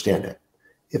 let's understand it.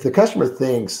 If the customer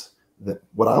thinks that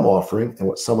what I'm offering and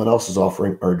what someone else is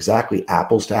offering are exactly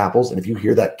apples to apples, and if you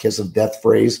hear that kiss of death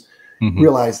phrase,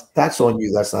 realize that's on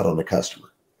you, that's not on the customer.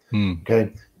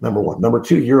 Okay, number one. Number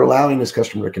two, you're allowing this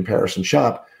customer to comparison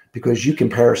shop because you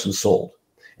comparison sold.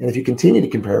 And if you continue to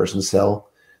comparison sell,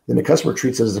 then the customer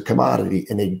treats it as a commodity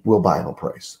and they will buy on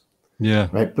price. Yeah.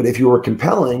 Right. But if you were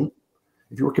compelling,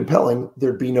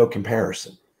 there'd be no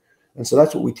comparison. And so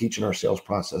that's what we teach in our sales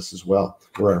process as well,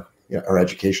 or our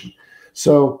education.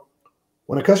 So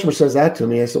when a customer says that to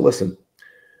me, I said, listen,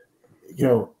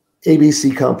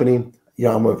 ABC company,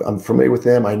 I'm familiar with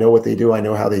them. I know what they do. I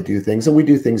know how they do things. And we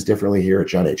do things differently here at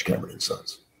John H. Cameron and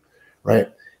Sons. Right.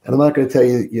 And I'm not going to tell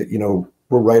you,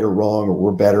 we're right or wrong, or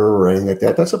we're better or anything like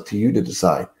that. That's up to you to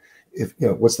decide if,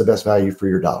 what's the best value for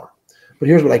your dollar. But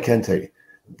here's what I can tell you.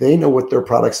 They know what their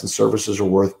products and services are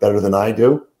worth better than I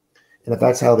do. And if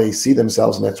that's how they see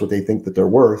themselves and that's what they think that they're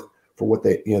worth for what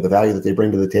they, the value that they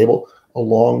bring to the table,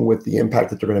 along with the impact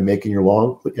that they're going to make in your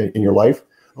life,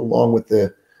 along with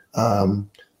the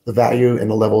value and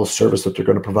the level of service that they're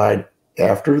going to provide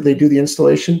after they do the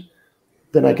installation,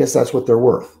 then I guess that's what they're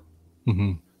worth.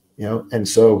 And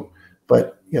so,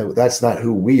 but that's not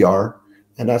who we are.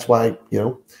 And that's why,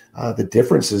 the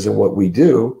differences in what we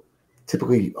do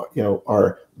typically,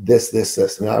 are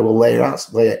this. And I will lay out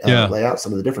some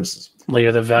of the differences.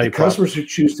 Layer the value. And the customers who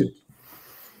choose to,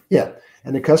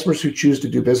 and the customers who choose to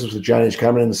do business with Johnny H.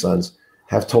 Cameron and Sons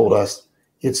have told us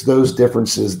it's those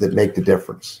differences that make the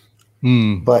difference.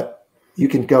 But you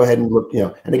can go ahead and look,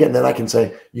 and again, then I can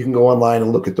say you can go online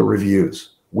and look at the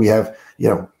reviews. We have,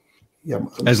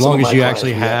 as long as you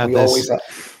actually have this.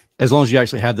 As long as you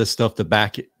actually have this stuff to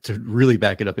really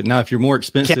back it up. And now, if you're more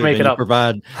expensive and you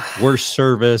provide worse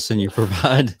service and you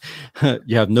provide,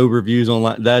 you have no reviews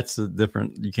online, that's a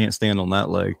different. You can't stand on that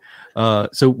leg.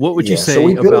 So, what would you say? So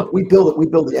we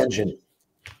build the engine.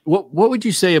 What would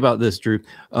you say about this, Drew?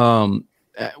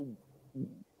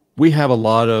 We have a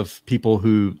lot of people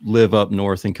who live up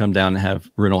north and come down and have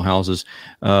rental houses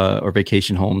or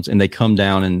vacation homes, and they come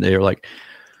down and they're like,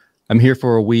 I'm here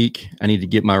for a week. I need to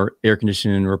get my air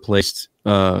conditioning replaced.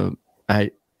 I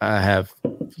have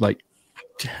like,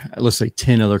 let's say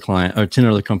 10 other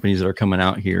companies that are coming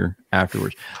out here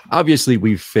afterwards. Obviously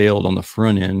we've failed on the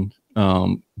front end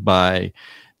by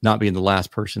not being the last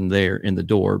person there in the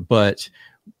door. But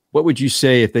what would you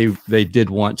say if they did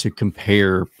want to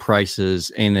compare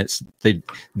prices, and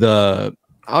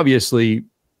obviously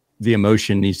the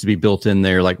emotion needs to be built in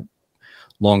there, like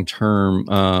long term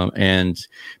and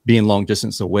being long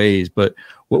distance away. But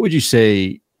what would you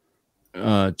say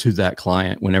to that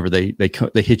client whenever they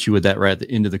hit you with that right at the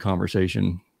end of the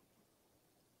conversation?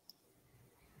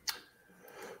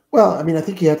 Well, I mean, I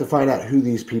think you have to find out who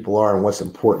these people are and what's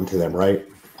important to them, right?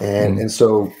 And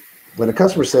so when a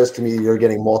customer says to me, you're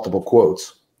getting multiple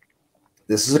quotes,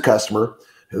 this is a customer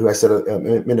who I said a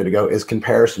minute ago is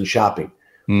comparison shopping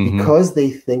because they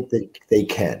think that they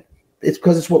can. It's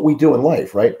because it's what we do in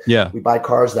life, right? Yeah. We buy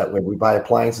cars that way. We buy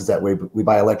appliances that way. We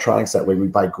buy electronics that way. We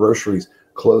buy groceries,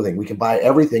 clothing. We can buy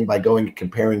everything by going and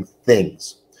comparing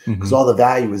things because all the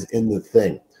value is in the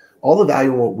thing. All the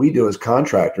value in what we do as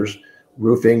contractors,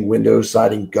 roofing, windows,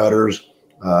 siding, gutters,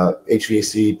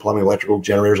 HVAC, plumbing, electrical,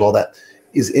 generators, all that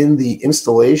is in the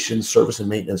installation, service, and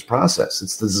maintenance process.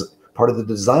 It's part of the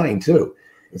design too.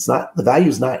 It's not, the value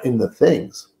is not in the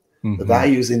things. The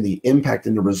value is in the impact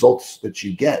and the results that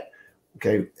you get.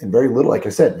 Okay. And very little, like I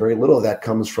said, very little of that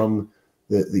comes from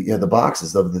the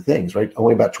boxes of the things, right?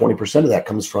 Only about 20% of that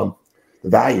comes from the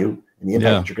value, and the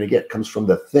impact that you're going to get comes from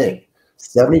the thing.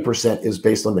 70% is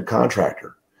based on the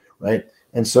contractor, right?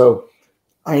 And so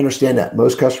I understand that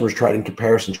most customers try to in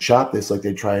comparison shop this like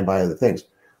they try and buy other things.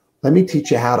 Let me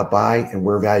teach you how to buy and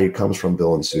where value comes from,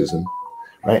 Bill and Susan,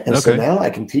 right? And so now I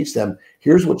can teach them,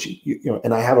 here's what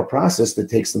and I have a process that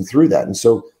takes them through that. And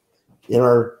so in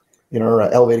our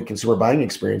elevated consumer buying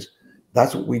experience,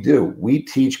 that's what we do. We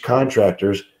teach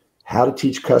contractors how to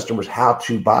teach customers how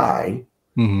to buy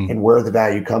and where the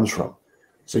value comes from.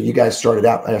 So you guys started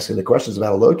out asking the questions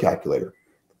about a load calculator.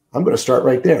 I'm going to start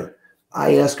right there.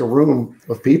 I ask a room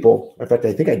of people. In fact,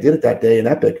 I think I did it that day in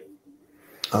Epic.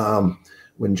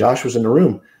 When Josh was in the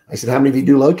room, I said, how many of you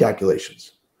do load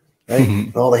calculations? Right?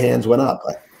 And all the hands went up,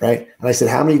 right? And I said,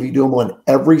 how many of you do them on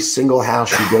every single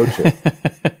house you go to?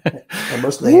 And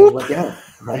most of the hands went down,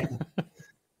 right?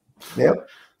 Yep.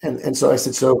 And so I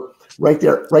said, so right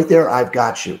there, I've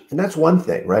got you. And that's one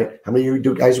thing, right? How many of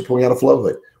you guys are pulling out a flow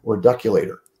hood or a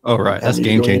duculator? Oh, right. That's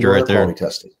game changer right there.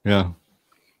 Testing. Yeah.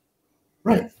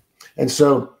 Right. And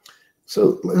so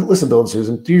listen, Bill and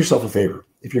Susan, do yourself a favor.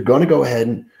 If you're going to go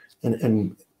ahead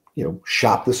and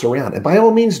shop this around, and by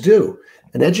all means do.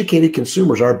 An educated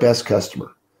consumer is our best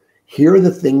customer. Here are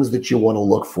the things that you want to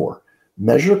look for.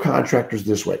 Measure contractors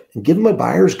this way and give them a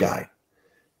buyer's guide.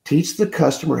 Teach the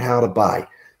customer how to buy.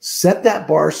 Set that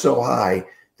bar so high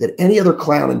that any other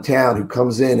clown in town who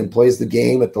comes in and plays the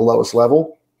game at the lowest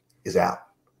level is out.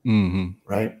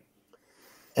 Right.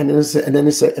 And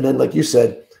then like you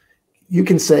said, you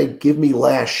can say, give me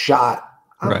last shot.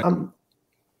 I'm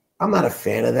not a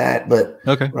fan of that, but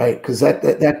right. Cause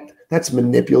that's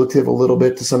manipulative a little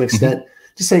bit to some extent.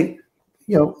 Just say,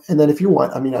 and then if you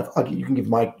want, I mean, you can give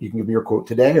me your quote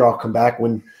today, or I'll come back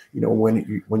when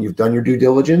you've done your due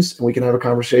diligence and we can have a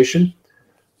conversation,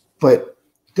 but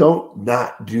don't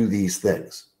not do these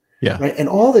things. Yeah. Right. And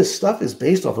all this stuff is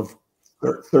based off of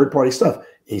third-party stuff,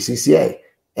 ACCA,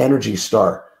 Energy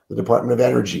Star, the Department of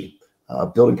Energy,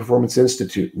 Building Performance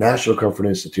Institute, National Comfort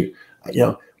Institute.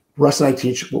 Russ and I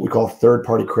teach what we call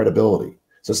third-party credibility.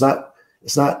 So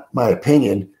it's not my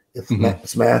opinion.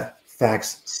 It's math,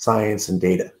 facts, science, and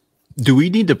data. Do we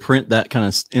need to print that kind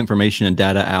of information and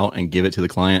data out and give it to the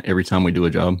client every time we do a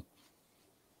job?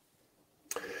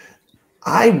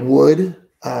 I would,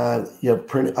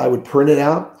 print it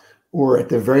out, or at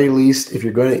the very least, if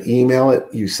you're going to email it,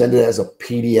 you send it as a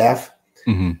PDF.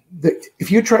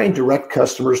 If you try and direct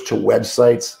customers to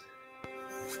websites,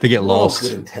 they get lost.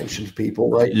 Good intentioned people,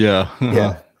 right? Yeah.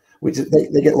 Yeah.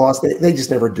 They get lost. They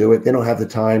just never do it. They don't have the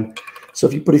time. So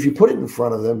if you put it in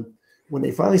front of them, when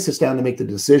they finally sit down to make the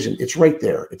decision, it's right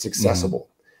there. It's accessible.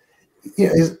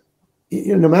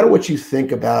 No matter what you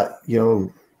think about,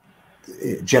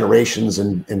 generations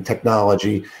and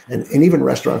technology, and even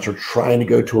restaurants are trying to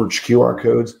go towards QR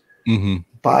codes.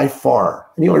 By far,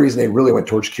 and the only reason they really went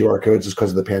towards QR codes is because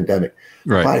of the pandemic.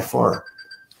 Right. By far,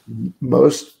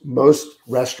 most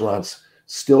restaurants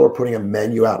still are putting a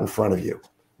menu out in front of you.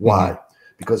 Why?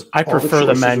 Because I prefer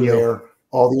the menu. There,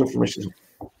 all the information.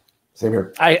 Same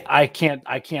here. I can't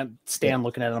stand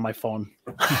looking at it on my phone.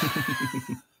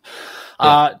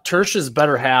 Tersh's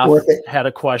better half had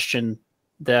a question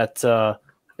that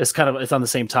it's on the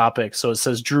same topic. So it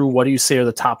says, Drew, what do you say are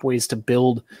the top ways to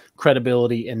build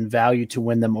credibility and value to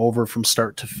win them over from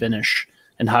start to finish?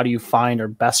 And how do you find our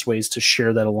best ways to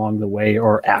share that along the way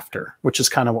or after, which is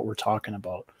kind of what we're talking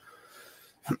about.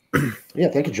 Yeah.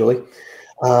 Thank you, Julie.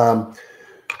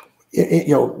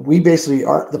 We basically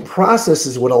the process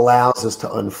is what allows us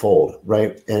to unfold.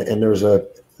 Right. And there's a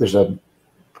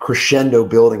crescendo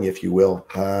building, if you will.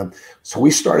 So we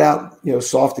start out,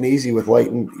 soft and easy with light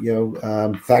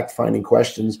and, fact-finding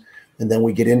questions. And then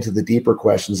we get into the deeper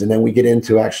questions. And then we get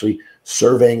into actually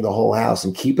surveying the whole house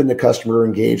and keeping the customer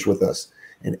engaged with us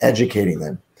and educating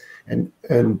them. And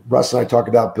Russ and I talk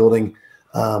about building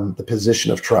the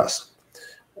position of trust.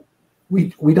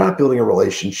 We're not building a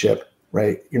relationship,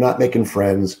 right? You're not making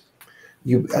friends.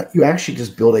 You actually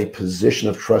just build a position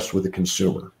of trust with the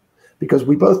consumer. Because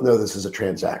we both know this is a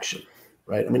transaction,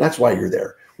 right? I mean, that's why you're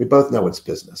there. We both know it's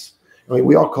business. I mean,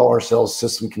 we all call ourselves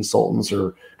system consultants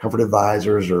or comfort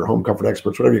advisors or home comfort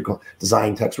experts, whatever you call,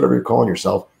 design techs, whatever you're calling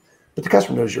yourself. But the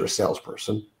customer knows you're a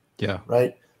salesperson. Yeah.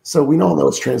 Right? So we all know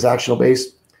it's transactional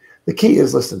based. The key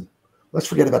is, listen, let's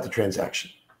forget about the transaction,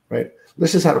 right?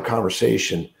 Let's just have a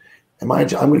conversation. I'm going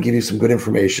to give you some good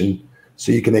information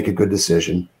so you can make a good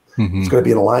decision. It's going to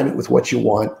be in alignment with what you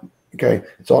want. Okay.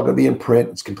 It's all going to be in print.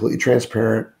 It's completely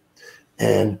transparent.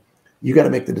 And you got to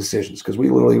make the decisions, because we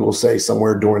literally will say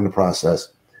somewhere during the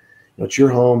process, it's your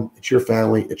home, it's your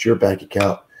family, it's your bank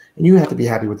account. And you have to be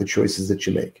happy with the choices that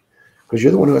you make, because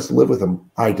you're the one who has to live with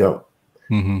them. I don't.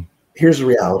 Here's the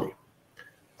reality.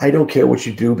 I don't care what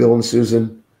you do, Bill and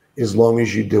Susan, as long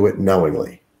as you do it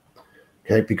knowingly.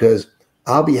 Okay. Because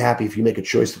I'll be happy if you make a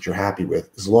choice that you're happy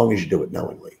with, as long as you do it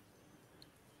knowingly.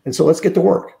 And so let's get to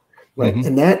work. Right.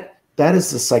 And that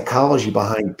is the psychology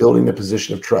behind building the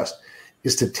position of trust,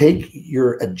 is to take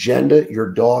your agenda, your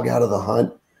dog out of the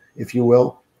hunt, if you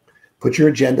will, put your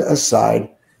agenda aside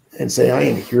and say, I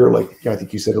am here. Like I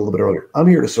think you said a little bit earlier, I'm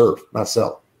here to serve, not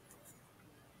sell.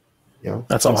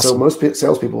 That's awesome. So most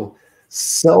salespeople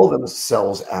sell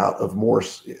themselves out of more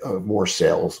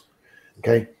sales.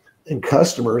 Okay. And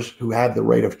customers who have the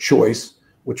right of choice,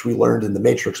 which we learned in the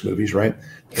Matrix movies, right?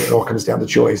 It all comes down to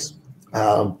choice.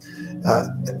 And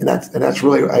that's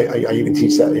really, I even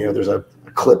teach that, there's a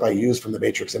clip I use from the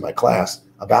Matrix in my class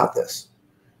about this.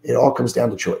 It all comes down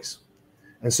to choice.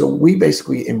 And so we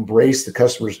basically embrace the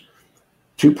customer's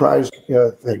two prized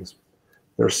things: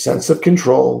 their sense of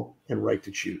control and right to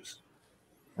choose.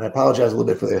 And I apologize a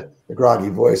little bit for the groggy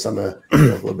voice. I'm a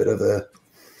little bit of the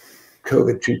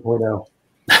COVID 2.0.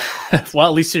 Well,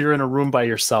 at least you're in a room by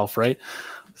yourself, right?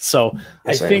 So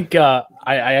yes, I think I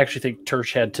actually think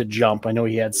Tersh had to jump. I know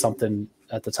he had something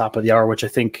at the top of the hour, which I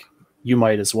think you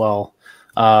might as well.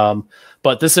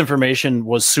 But this information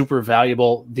was super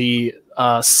valuable. The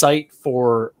site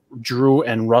for Drew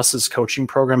and Russ's coaching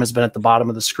program has been at the bottom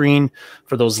of the screen.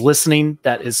 For those listening,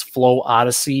 that is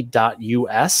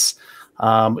flowodyssey.us.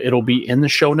 It'll be in the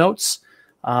show notes.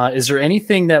 Is there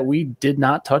anything that we did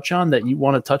not touch on that you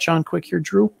want to touch on quick here,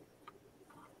 Drew?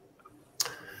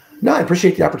 No, I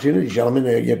appreciate the opportunity, gentlemen.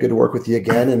 Good to work with you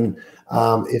again. And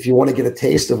if you want to get a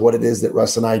taste of what it is that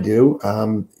Russ and I do,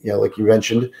 like you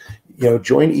mentioned,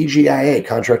 join EGIA,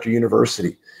 Contractor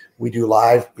University. We do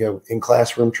live, in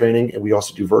classroom training, and we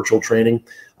also do virtual training.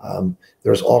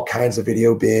 There's all kinds of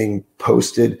video being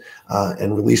posted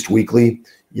and released weekly,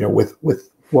 with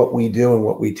what we do and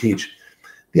what we teach.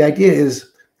 The idea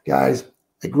is, guys,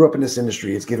 I grew up in this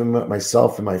industry. It's given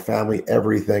myself and my family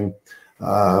everything.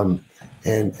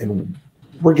 And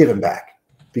we're giving back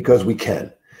because we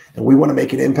can. And we want to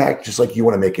make an impact just like you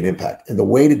want to make an impact. And the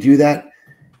way to do that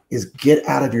is get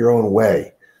out of your own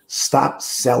way. Stop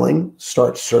selling,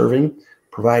 start serving,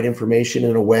 provide information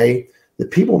in a way that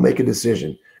people make a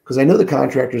decision. Because I know the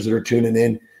contractors that are tuning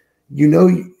in,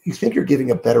 you think you're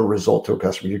giving a better result to a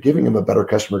customer. You're giving them a better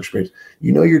customer experience.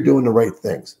 You're doing the right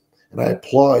things. And I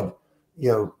applaud,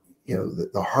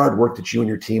 the hard work that you and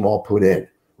your team all put in,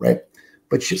 right?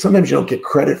 But sometimes you don't get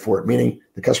credit for it, meaning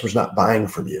the customer's not buying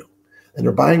from you and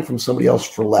they're buying from somebody else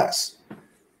for less,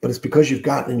 but it's because you've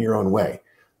gotten in your own way.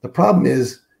 The problem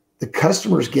is the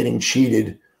customer's getting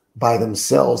cheated by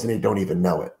themselves and they don't even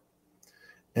know it.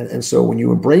 And so when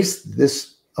you embrace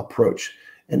this approach,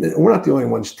 and we're not the only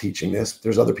ones teaching this,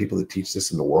 there's other people that teach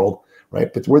this in the world,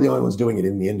 right? But we're the only ones doing it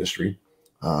in the industry.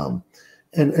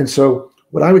 And so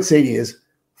what I would say to you is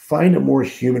find a more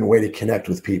human way to connect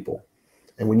with people.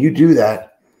 And when you do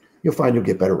that, you'll find you'll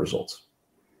get better results.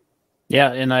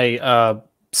 Yeah. And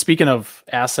speaking of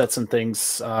assets and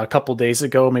things, a couple days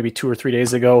ago, maybe 2 or 3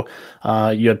 days ago,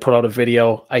 you had put out a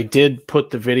video. I did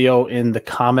put the video in the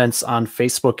comments on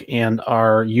Facebook and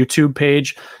our YouTube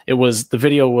page. The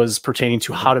video was pertaining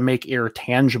to how to make air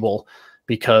tangible,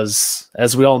 because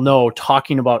as we all know,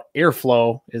 talking about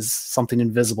airflow is something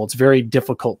invisible. It's very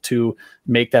difficult to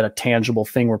make that a tangible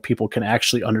thing where people can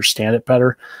actually understand it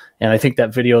better. And I think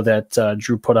that video that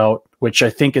Drew put out, which I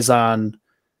think is on,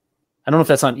 I don't know if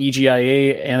that's on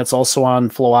EGIA, and it's also on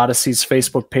Flow Odyssey's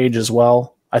Facebook page as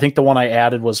well. I think the one I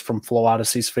added was from Flow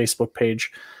Odyssey's Facebook page,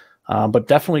 but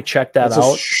definitely check that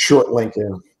out. A short link, yeah.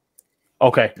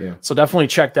 Okay, yeah. So definitely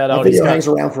check that out. He's got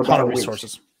around for about a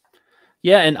resources.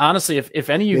 Yeah, and honestly,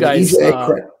 if any of you guys,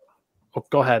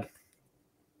 go ahead.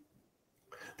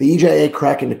 The EGIA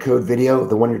cracking the code video,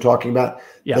 the one you're talking about,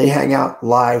 they hang out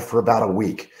live for about a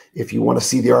week. If you want to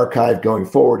see the archive going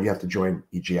forward, you have to join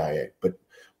EGIA, but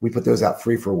we put those out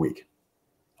free for a week.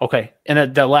 Okay.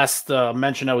 And the last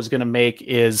mention I was going to make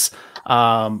is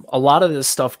a lot of this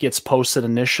stuff gets posted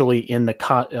initially in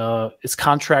the it's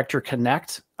Contractor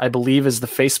Connect, I believe, is the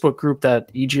Facebook group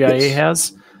that EGIA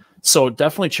has. So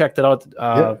definitely check that out.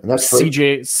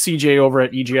 CJ over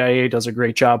at EGIA does a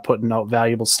great job putting out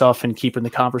valuable stuff and keeping the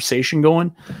conversation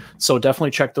going. So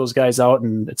definitely check those guys out.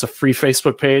 And it's a free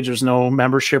Facebook page. There's no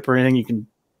membership or anything. You can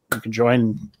join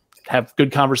and have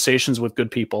good conversations with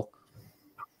good people.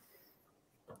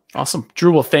 Awesome.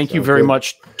 Drew, well, thank you very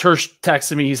much. Tersh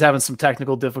texted me. He's having some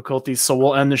technical difficulties, so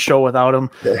we'll end the show without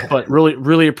him. But really,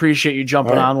 really appreciate you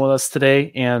jumping on with us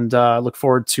today, and look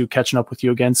forward to catching up with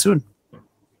you again soon.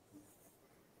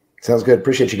 Sounds good.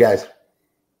 Appreciate you guys.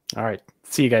 All right.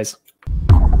 See you guys.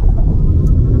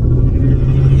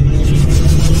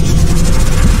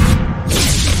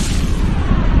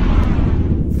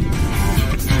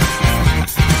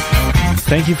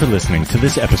 Thank you for listening to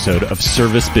this episode of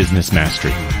Service Business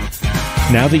Mastery.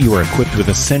 Now that you are equipped with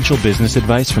essential business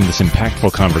advice from this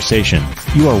impactful conversation,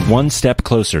 you are one step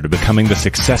closer to becoming the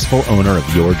successful owner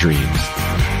of your dreams.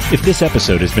 If this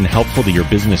episode has been helpful to your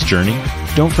business journey,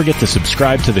 don't forget to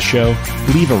subscribe to the show,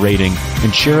 leave a rating,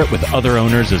 and share it with other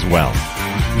owners as well.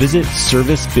 Visit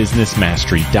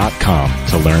servicebusinessmastery.com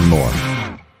to learn more.